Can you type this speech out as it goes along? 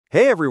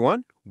Hey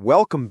everyone,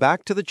 welcome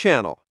back to the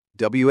channel,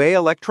 WA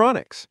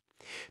Electronics.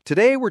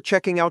 Today we're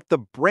checking out the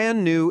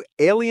brand new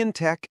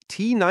Alientek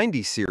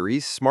T90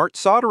 Series smart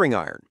soldering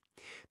iron.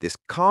 This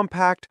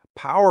compact,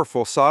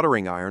 powerful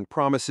soldering iron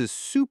promises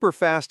super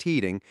fast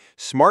heating,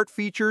 smart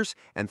features,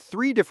 and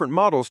 3 different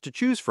models to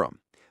choose from: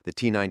 the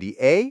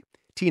T90A,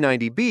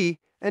 T90B,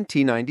 and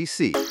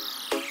T90C.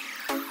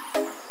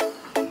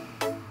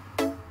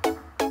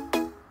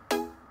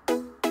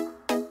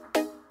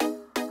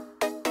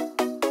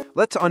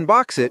 Let's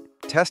unbox it,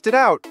 test it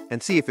out,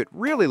 and see if it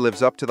really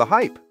lives up to the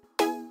hype.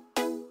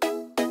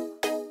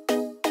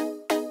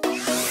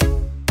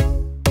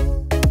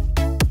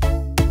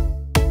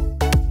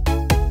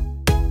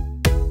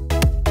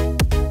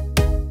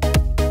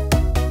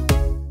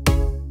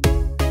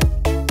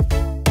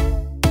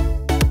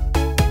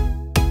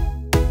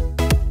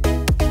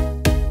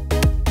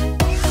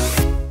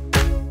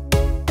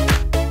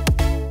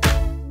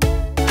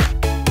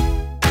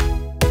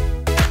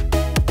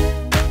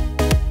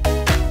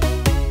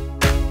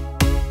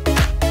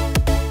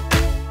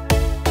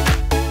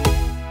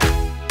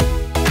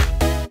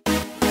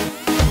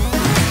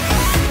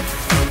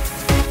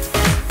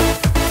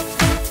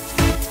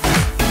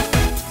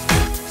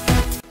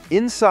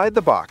 Inside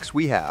the box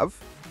we have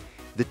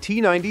the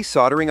T90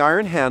 soldering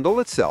iron handle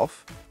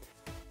itself,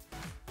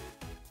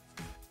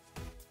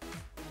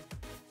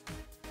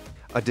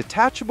 a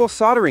detachable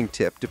soldering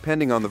tip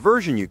depending on the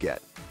version you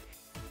get,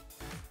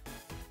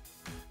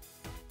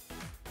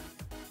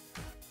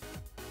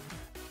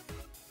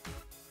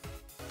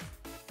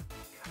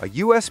 a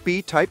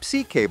USB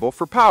Type-C cable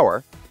for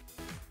power,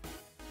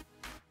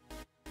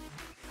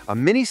 a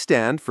mini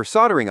stand for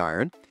soldering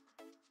iron,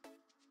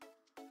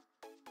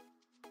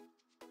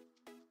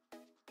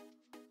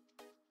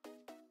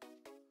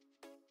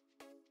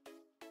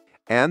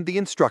 and the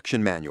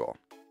instruction manual.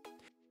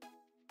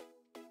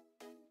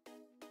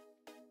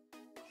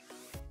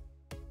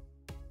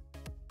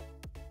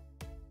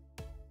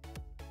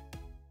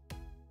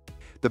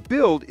 The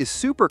build is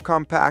super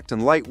compact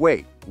and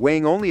lightweight,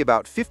 weighing only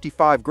about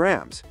 55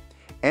 grams,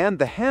 and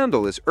the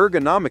handle is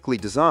ergonomically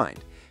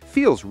designed.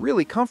 Feels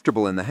really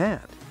comfortable in the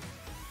hand.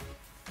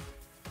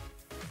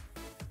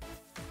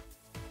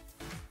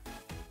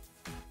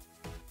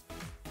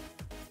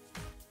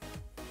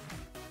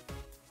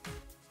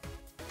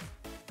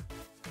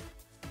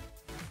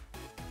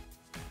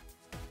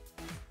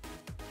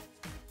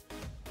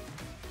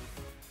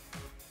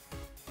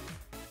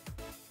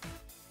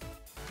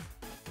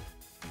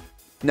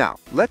 Now,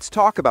 let's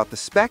talk about the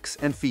specs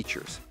and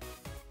features.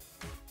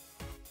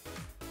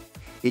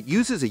 It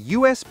uses a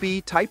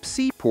USB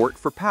Type-C port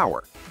for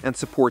power and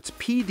supports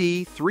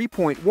PD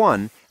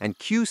 3.1 and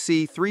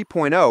QC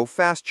 3.0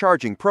 fast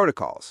charging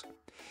protocols.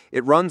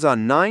 It runs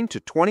on 9 to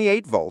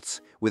 28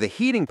 volts with a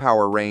heating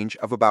power range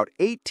of about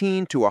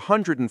 18 to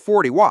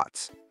 140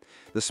 watts.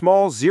 The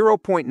small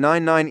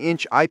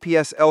 0.99-inch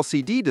IPS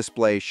LCD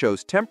display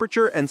shows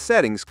temperature and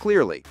settings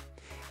clearly.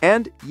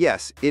 And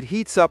yes, it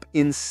heats up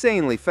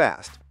insanely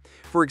fast.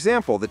 For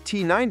example, the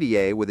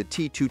T90A with a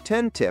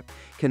T210 tip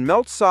can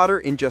melt solder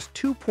in just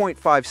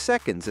 2.5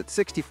 seconds at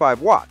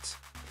 65 watts.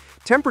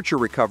 Temperature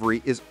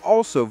recovery is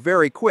also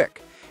very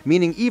quick,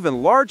 meaning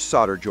even large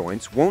solder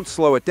joints won't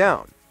slow it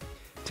down.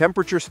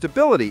 Temperature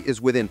stability is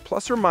within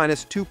plus or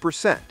minus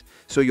 2%,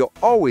 so you'll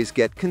always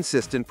get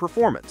consistent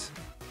performance.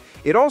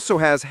 It also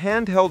has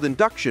handheld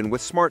induction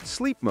with smart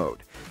sleep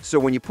mode, so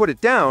when you put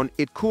it down,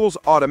 it cools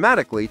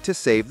automatically to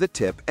save the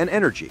tip and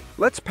energy.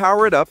 Let's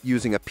power it up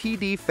using a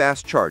PD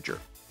fast charger.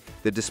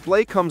 The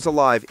display comes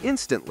alive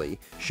instantly,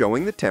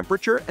 showing the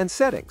temperature and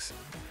settings.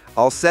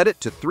 I'll set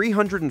it to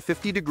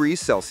 350 degrees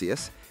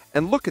Celsius,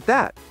 and look at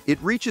that, it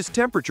reaches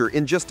temperature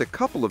in just a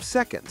couple of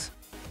seconds.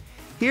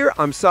 Here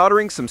I'm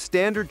soldering some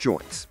standard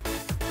joints.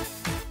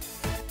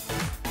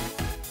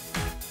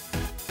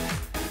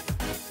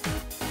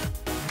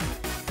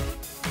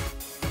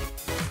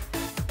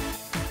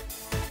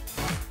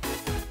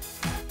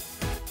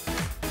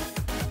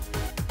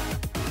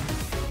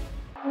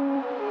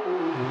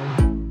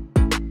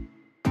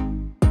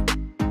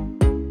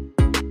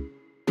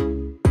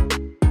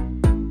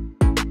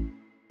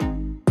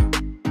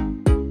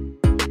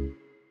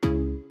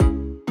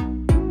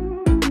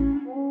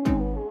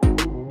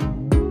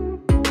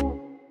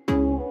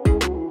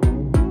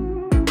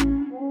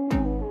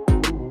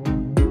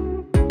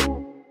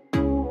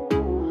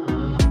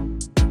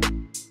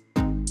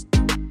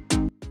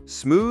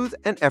 Smooth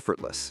and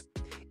effortless.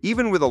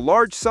 Even with a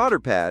large solder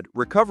pad,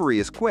 recovery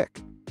is quick.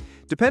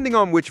 Depending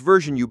on which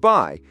version you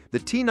buy, the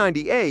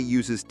T90A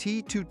uses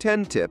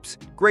T210 tips,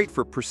 great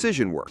for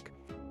precision work.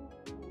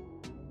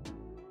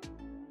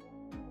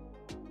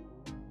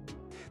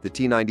 The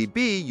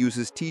T90B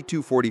uses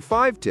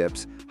T245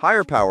 tips,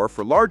 higher power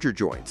for larger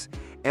joints,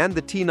 and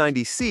the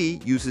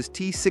T90C uses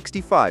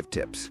T65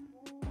 tips.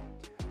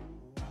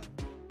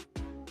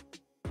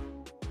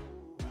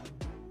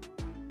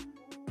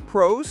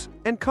 Pros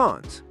and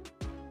cons.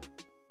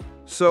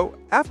 So,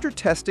 after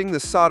testing the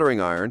soldering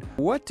iron,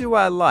 What do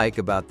I like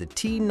about the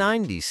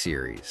T90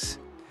 series?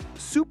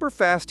 super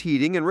fast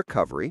heating and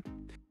recovery.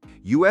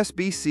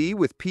 USB-C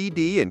with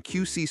PD and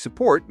QC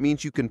support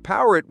means you can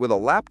power it with a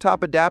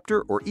laptop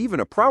adapter or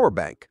even a power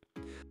bank.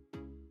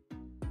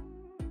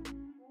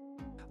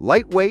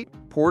 Lightweight,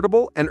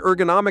 portable, and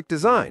ergonomic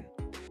design.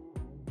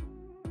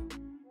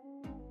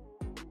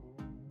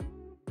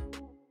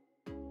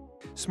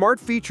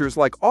 Smart features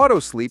like auto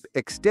sleep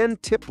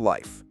extend tip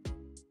life.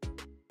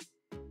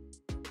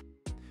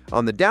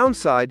 On the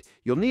downside,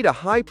 you'll need a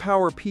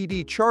high-power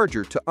PD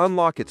charger to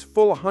unlock its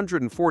full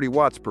 140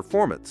 watts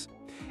performance.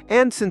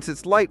 And since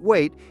it's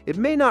lightweight, it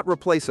may not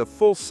replace a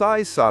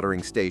full-size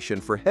soldering station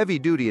for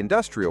heavy-duty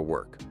industrial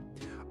work.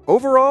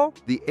 Overall,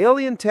 the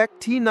Alientek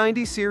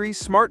T90 Series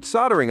smart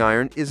soldering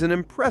iron is an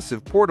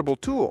impressive portable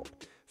tool.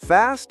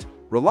 Fast,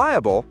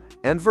 reliable,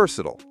 and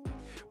versatile.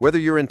 Whether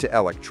you're into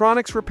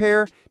electronics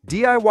repair,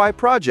 DIY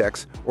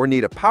projects, or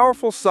need a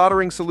powerful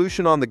soldering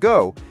solution on the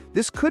go,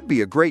 this could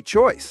be a great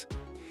choice.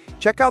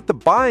 Check out the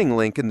buying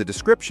link in the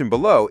description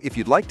below if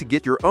you'd like to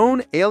get your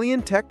own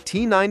Alientek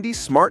T90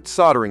 smart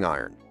soldering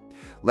iron.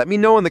 Let me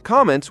know in the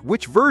comments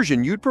which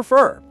version you'd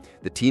prefer,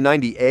 the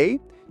T90A,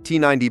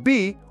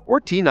 T90B,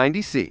 or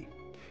T90C.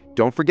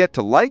 Don't forget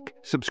to like,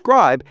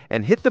 subscribe,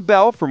 and hit the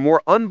bell for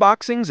more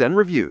unboxings and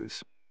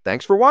reviews.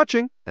 Thanks for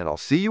watching, and I'll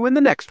see you in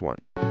the next one.